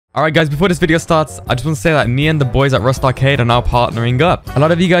Alright guys, before this video starts, I just want to say that me and the boys at Rust Arcade are now partnering up. A lot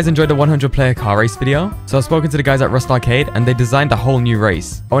of you guys enjoyed the 100 player car race video, so I've spoken to the guys at Rust Arcade and they designed a whole new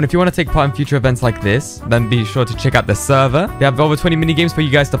race. Oh, and if you want to take part in future events like this, then be sure to check out the server. They have over 20 mini games for you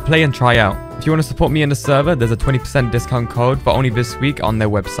guys to play and try out. If you want to support me in the server, there's a 20% discount code for only this week on their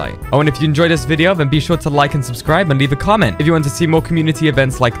website. Oh, and if you enjoyed this video, then be sure to like and subscribe and leave a comment if you want to see more community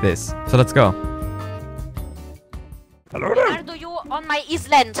events like this. So let's go. Hello there. Enardo, you on my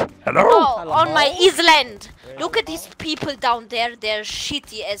island. Hello. No, on my island. Look at these people down there. They're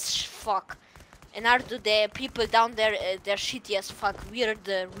shitty as fuck. Enardo, the people down there, they're shitty as fuck. We're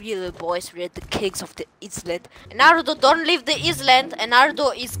the real boys. We're the kings of the island. Enardo, don't leave the island.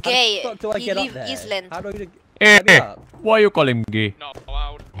 Enardo is gay. He leave island. How do Why you call him gay?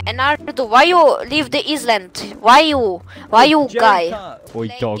 Enardo, why you leave the island? Why you guy? Oi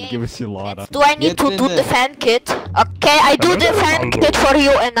dog, give us your ladder. Do I need to do the fan kit? Okay, I do the fan kit for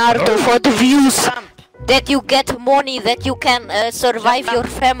you, Enardo, for the views. That you get money, that you can survive your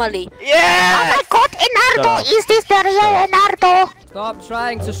family. Yeah! Oh my god, Enardo! Is this the real Enardo? Stop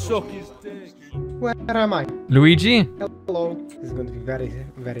trying to suck his dick. Where am I? Luigi? Hello. This is going to be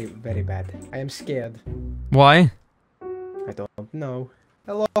very bad. I am scared. Why? I don't know.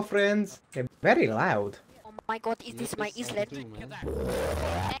 Hello, friends. They're very loud. Oh my god, is this my island?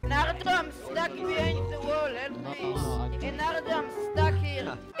 Enardo, I'm stuck behind the wall, help me! Enardo, I'm stuck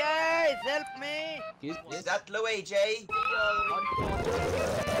here! Guys, help me! Is that Luigi?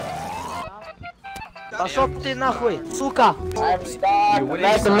 Пошёл ты нахуй, сука! I'm stuck!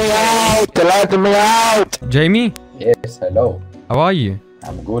 Let me out! Jamie? Yes, hello. How are you?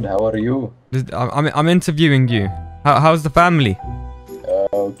 I'm good, how are you? I'm interviewing you. How's the family?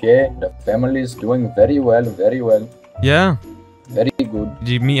 Okay, the family is doing very well, very well. Yeah? Very good. Did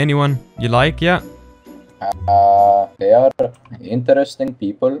you meet anyone you like yet? They are interesting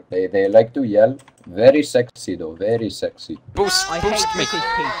people. They like to yell. Very sexy though, very sexy. Boost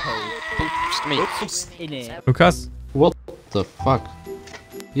me. Lucas? What the fuck?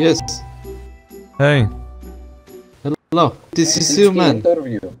 Yes. Hey. Hello. This is you, man.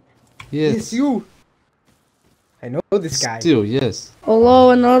 Interview. Yes. It's you. I know this guy. It's you, yes. Hello,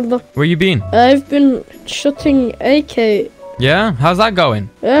 Enardo. Where you been? I've been shooting AK. Yeah? How's that going?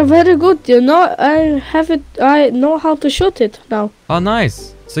 Very good. You know, I know how to shoot it now. Oh,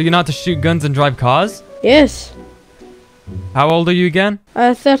 nice. So you know how to shoot guns and drive cars? Yes. How old are you again?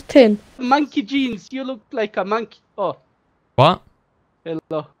 13. Monkey jeans, you look like a monkey. Oh, What?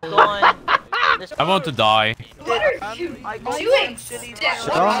 hello. I want to die. Show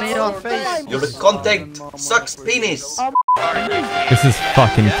me your face. Your contact sucks penis. This is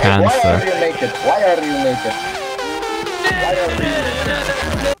fucking Why cancer. are you naked? Why are you naked? Why are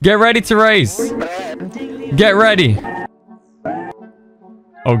you... Get ready to race. Get ready.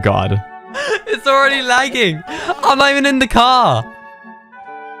 Oh god. It's already lagging. I'm not even in the car.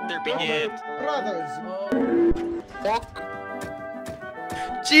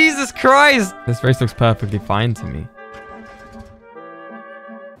 Jesus Christ. This race looks perfectly fine to me.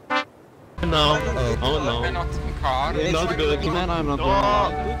 No. Oh no. Not good. Man, I'm not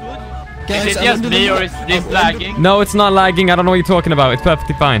good. Is it just me or is this lagging? No, it's not lagging. I don't know what you're talking about. It's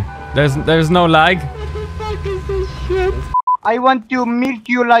perfectly fine. There's no lag. I want to milk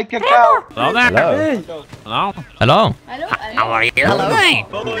you like a cow. Hello there. Hello. Hello. Hello. How are you? Hello.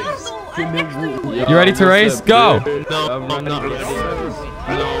 You ready to race? Go. No, I'm not.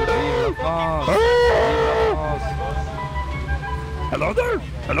 Hello there.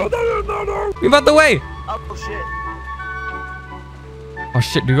 Hello there. Hello there. Move out the way. Oh shit. Oh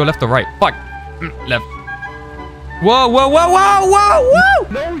shit, do you go left or right? Fuck. Left. Whoa, whoa, whoa, whoa, whoa,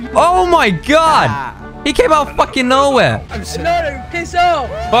 whoa! Oh my god! He came out fucking nowhere. No, piss off!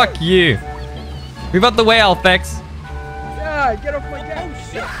 Fuck you. Move out the way, Alfex. Yeah, get off my damn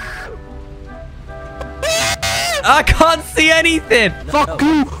shit. I can't see anything. Fuck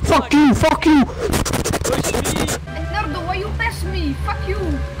you! Fuck you! Fuck you! Enardo, why you pass me? Fuck you.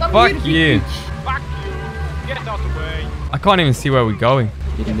 Come Fuck you. Fuck you. Get out the way. I can't even see where we're going.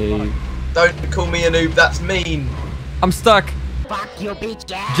 Don't call me a noob, that's mean. I'm stuck. Fuck you, bitch.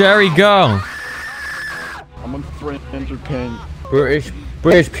 Jerry, go. I'm on 300 ping.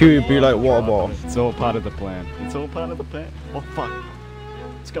 British Pew be like water ball. It's all part of the plan. It's all part of the plan. Oh fuck.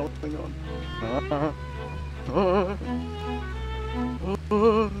 What's going on?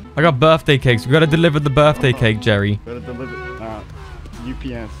 I got birthday cakes. We gotta deliver the birthday cake, Jerry. Gotta deliver.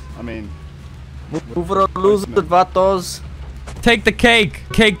 UPS. I mean. Lose the vatos. Take the cake.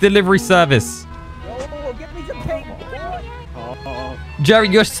 Cake delivery service. Oh, get me some cake. Jerry,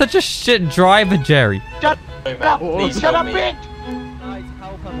 you're such a shit driver, Jerry. Shut up, bitch!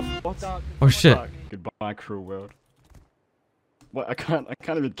 What? Oh shit. Goodbye, cruel world. What? I can't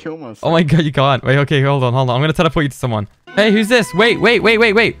even kill myself. Oh my god, you can't. Wait, okay, hold on. I'm gonna teleport you to someone. Hey, who's this? Wait.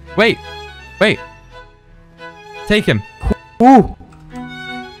 Take him. Ooh.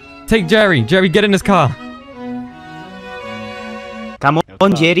 Take Jerry. Jerry, get in his car. Come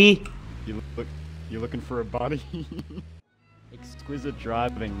on, Jerry. You're looking for a buddy? Exquisite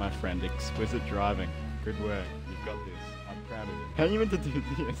driving, my friend. Exquisite driving. Good work. You've got this. I'm proud of you. How are you meant to do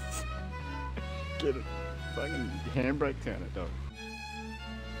this? Get it. Fucking handbrake turn it, dog.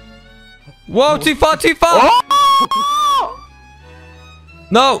 Whoa, too far. Oh!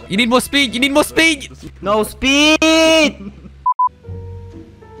 No, you need more speed. No speed!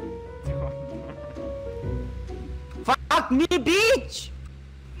 Fuck me, bitch!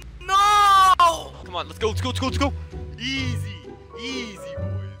 No! Come on, let's go. Easy, boys.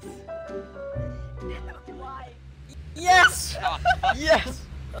 Yes! Yes!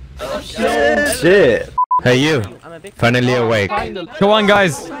 Shit! Hey you! Finally awake. Come on,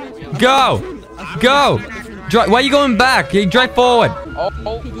 guys. Go! Why are you going back? You drive forward.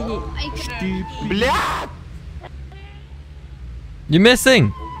 You're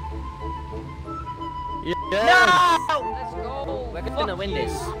missing. We're gonna win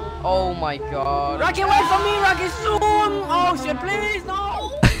this. Oh my god. Rocky, wait for me, Rocky, soon! Oh shit, please,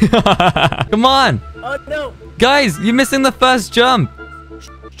 no! Come on. Oh no! Guys, you're missing the first jump.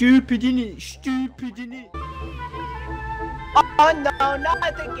 Stupid innit? Oh no,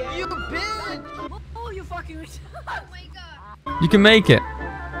 not again! You bitch! Oh, you fucking retard! Oh my god! You can make it.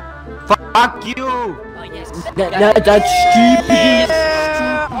 Fuck you! Oh yes. That's stupid!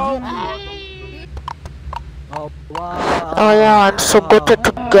 Yeah. Oh wow! Oh yeah, I'm so good at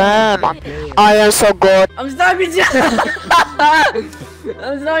the game. I am so good. I'm sniping Jerry!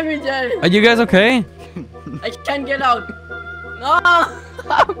 I'm sniping Jerry! Are you guys okay? I can't get out! No!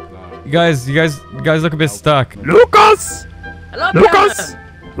 You guys look a bit stuck. Lucas! Hello, Lucas!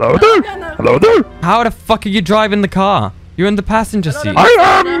 Hello there! Hello there! How the fuck are you driving the car? You're in the passenger seat.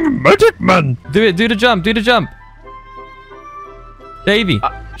 I am Magic Man! Do it, do the jump. Davey.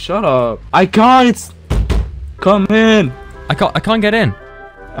 Shut up. I can't. Come in. I can't get in.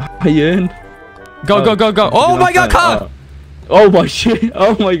 Are you in? Go. Oh my god, car! Oh my shit.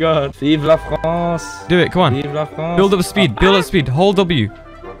 Oh my god. Vive la France. Do it, come on. Vive la France. Build up speed. Hold W.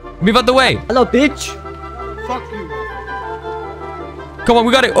 Move out the way. Hello, bitch. Fuck you. Come on,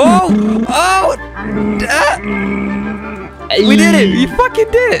 we got it. Oh! We did it. You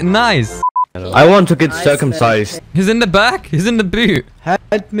fucking did it. Nice. I want to get circumcised. He's in the back. He's in the boot.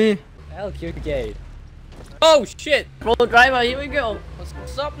 Help me. Help you, gay. Oh shit. Pro driver, here we go.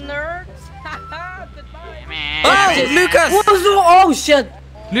 What's up, nerds? Oh, Lucas! Oh shit.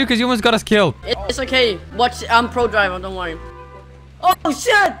 Lucas, you almost got us killed. It's okay. Watch, I'm pro driver, don't worry. Oh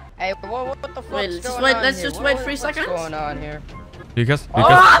shit! Hey, what the fuck? Let's just wait 3 seconds. What's going on here? Lucas?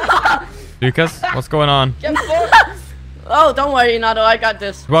 Lucas, what's going on? Oh, don't worry, Enardo, I got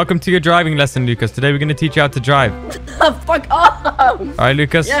this. Welcome to your driving lesson, Lucas. Today we're going to teach you how to drive. Fuck off! Alright,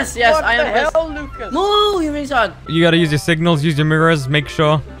 Lucas? Yes, I am this. Lucas? No, you retard. You gotta use your signals, use your mirrors, make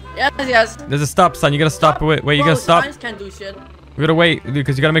sure. Yes. There's a stop sign, you gotta stop. Wait, you gotta stop. Signs can't do shit. We gotta wait,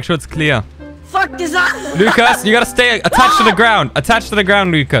 Lucas, you gotta make sure it's clear. Fuck is that? Lucas, you gotta stay attached to the ground. Attached to the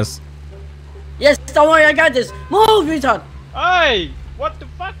ground, Lucas. Yes, don't worry, I got this. Move, retard. Hey, what the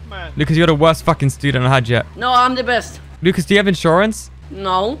fuck, man? Lucas, you're the worst fucking student I had yet. No, I'm the best. Lucas, do you have insurance?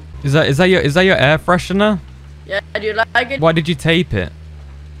 No. Is that your air freshener? Yeah, do you like it? Why did you tape it?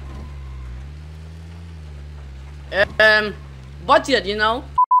 Budget, you know.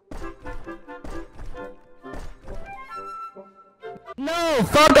 No!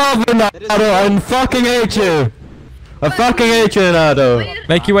 Fuck off, Enardo! I fucking hate you! I fucking hate you, Enardo!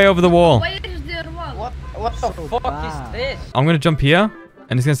 Make your way over the wall. What the fuck is this? I'm gonna jump here,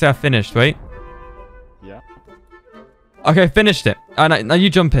 and it's gonna say I finished. Wait. Yeah. Okay, I finished it. Now you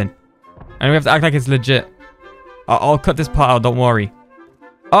jump in. And we have to act like it's legit. I'll cut this part out, don't worry.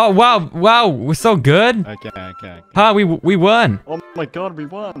 Oh, wow, we're so good. Okay. Ha, we won. Oh my god, we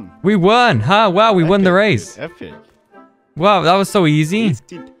won. We won. Ha, wow, we won the race. Epic. Wow, that was so easy.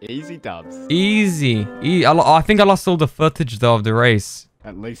 Easy dubs. Easy. I think I lost all the footage, though, of the race.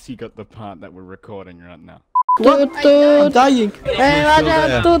 At least you got the part that we're recording right now. I'm dying. Hey,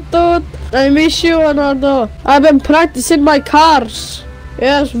 Enardo, I miss you, Enardo. I've been practicing my cars.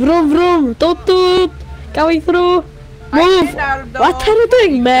 Yes, vroom vroom, toot toot, going through. Move. What are you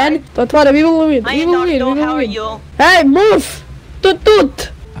doing, man? Don't worry, we will win. We will win. How are you? Hey, move. Toot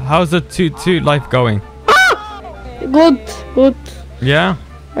toot. How's the toot life going? Good. Yeah?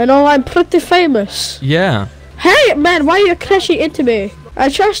 I know I'm pretty famous. Yeah. Hey, man, why are you crashing into me? I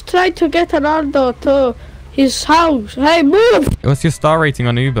just tried to get Enardo to his house. Hey, move! What's your star rating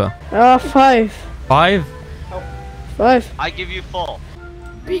on Uber? 5. 5? 5. I give you 4.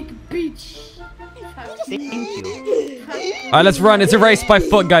 Big bitch. Alright, let's run. It's a race by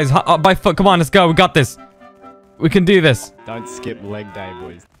foot, guys. By foot. Come on, let's go. We got this. We can do this. Don't skip leg day,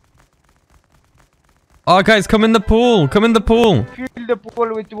 boys. Oh, guys, come in the pool. Come in the pool. Fill the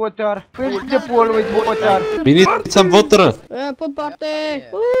pool with water. Fill the pool with water. We need some water. Pool party.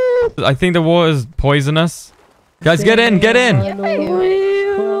 I think the water is poisonous. Guys, get in. Get in.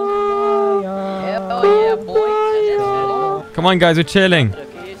 Come on, guys. We're chilling.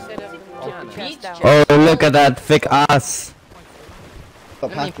 Oh, look at that thick ass.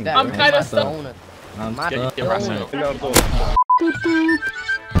 I'm kind of stuck.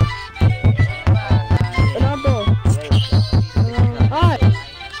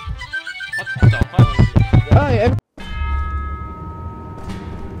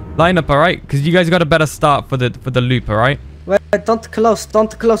 Line up, alright? Because you guys got a better start for the loop, alright? Wait, don't close,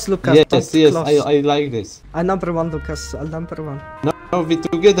 Lucas. Yes, don't yes, close. I like this. I number 1, Lucas. I number 1. No, we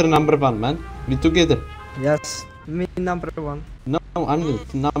together number 1, man. We together. Yes, me number 1. No, I'm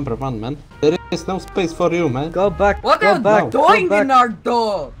not number 1, man. There is no space for you, man. Go back. What go are back. you doing,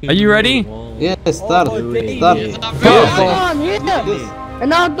 Enardo? Are you ready? Yes, start. Start. Enardo, I'm here.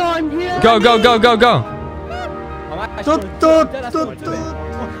 Enardo, I'm here. Go, go, go, go, go. Toot, toot, toot, toot.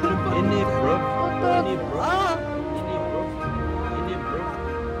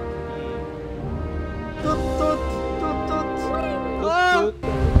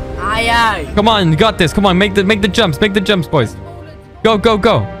 Come on, you got this. Come on, make the jumps. Make the jumps, boys. Go, go,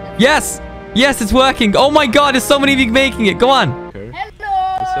 go. Yes! Yes, it's working. Oh my god, there's so many of you making it. Go on. What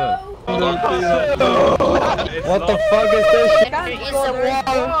the fuck is this?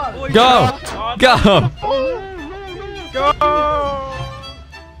 Go. Go.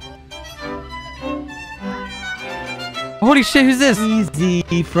 Holy shit, who's this?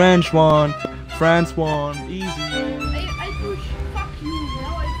 Easy, French one. France one. Easy. I push. Fuck you.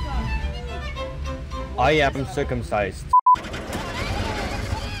 Now I fuck. I am circumcised.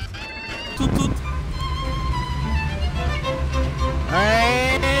 Toot, toot.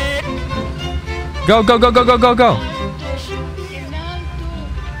 Go, go, go, go, go, go, go.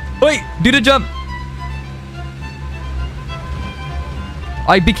 Wait, do the jump.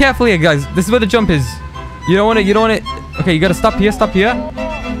 Alright, be careful here, guys. This is where the jump is. You don't want it, Okay, you gotta stop here,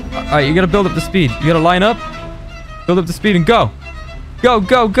 Alright, you gotta build up the speed. You gotta line up, build up the speed, and go. Go,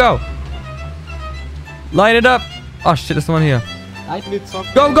 go, go. Line it up. Oh shit, there's someone here. I need some.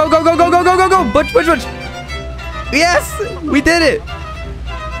 Go, go, go, go, go, go, go, go, go. Butch, butch, butch. Yes, we did it.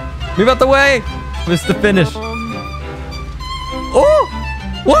 Move out the way. Missed the finish. Oh,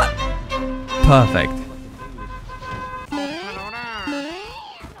 what? Perfect.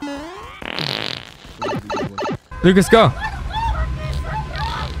 Lucas, go.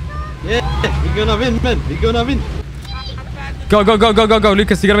 Yeah, we're gonna win, man. We're gonna win. Go, go, go, go, go, go.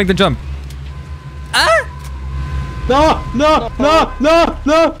 Lucas, you gotta make the jump. Ah! No, no, no, no,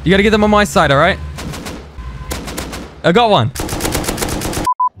 no. You gotta get them on my side, alright? I got one.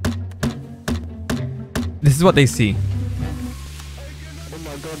 This is what they see. Oh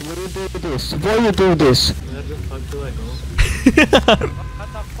my god, why do you do this? Why you do this?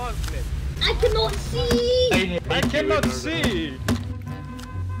 I cannot see. I cannot see.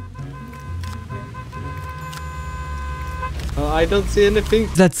 I don't see anything.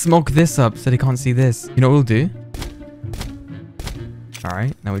 Let's smoke this up so they can't see this. You know what we'll do?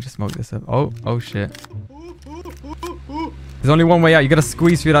 Alright, now we just smoke this up. Oh, oh shit. There's only one way out. You gotta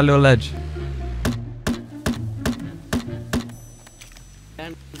squeeze through that little ledge.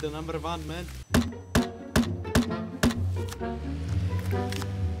 I'm the number 1, man.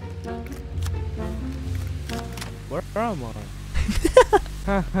 Where am I?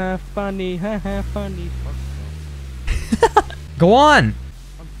 Haha, funny, haha, funny. Go on!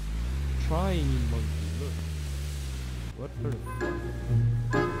 I'm trying, monkey. Look. What the?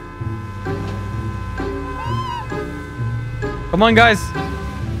 Come on, guys.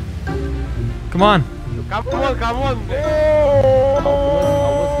 Come on. Come on, come on. I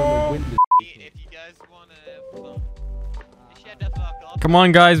was gonna win this. If you guys wanna have fun, shut the fuck up. Come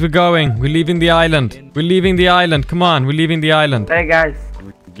on, guys. We're going. We're leaving the island. We're leaving the island. Come on. We're leaving the island. Hey guys.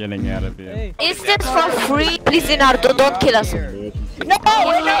 We're getting out of here. Is this for free? Please, Enardo, don't kill us. No,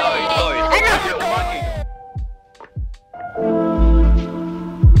 no, no.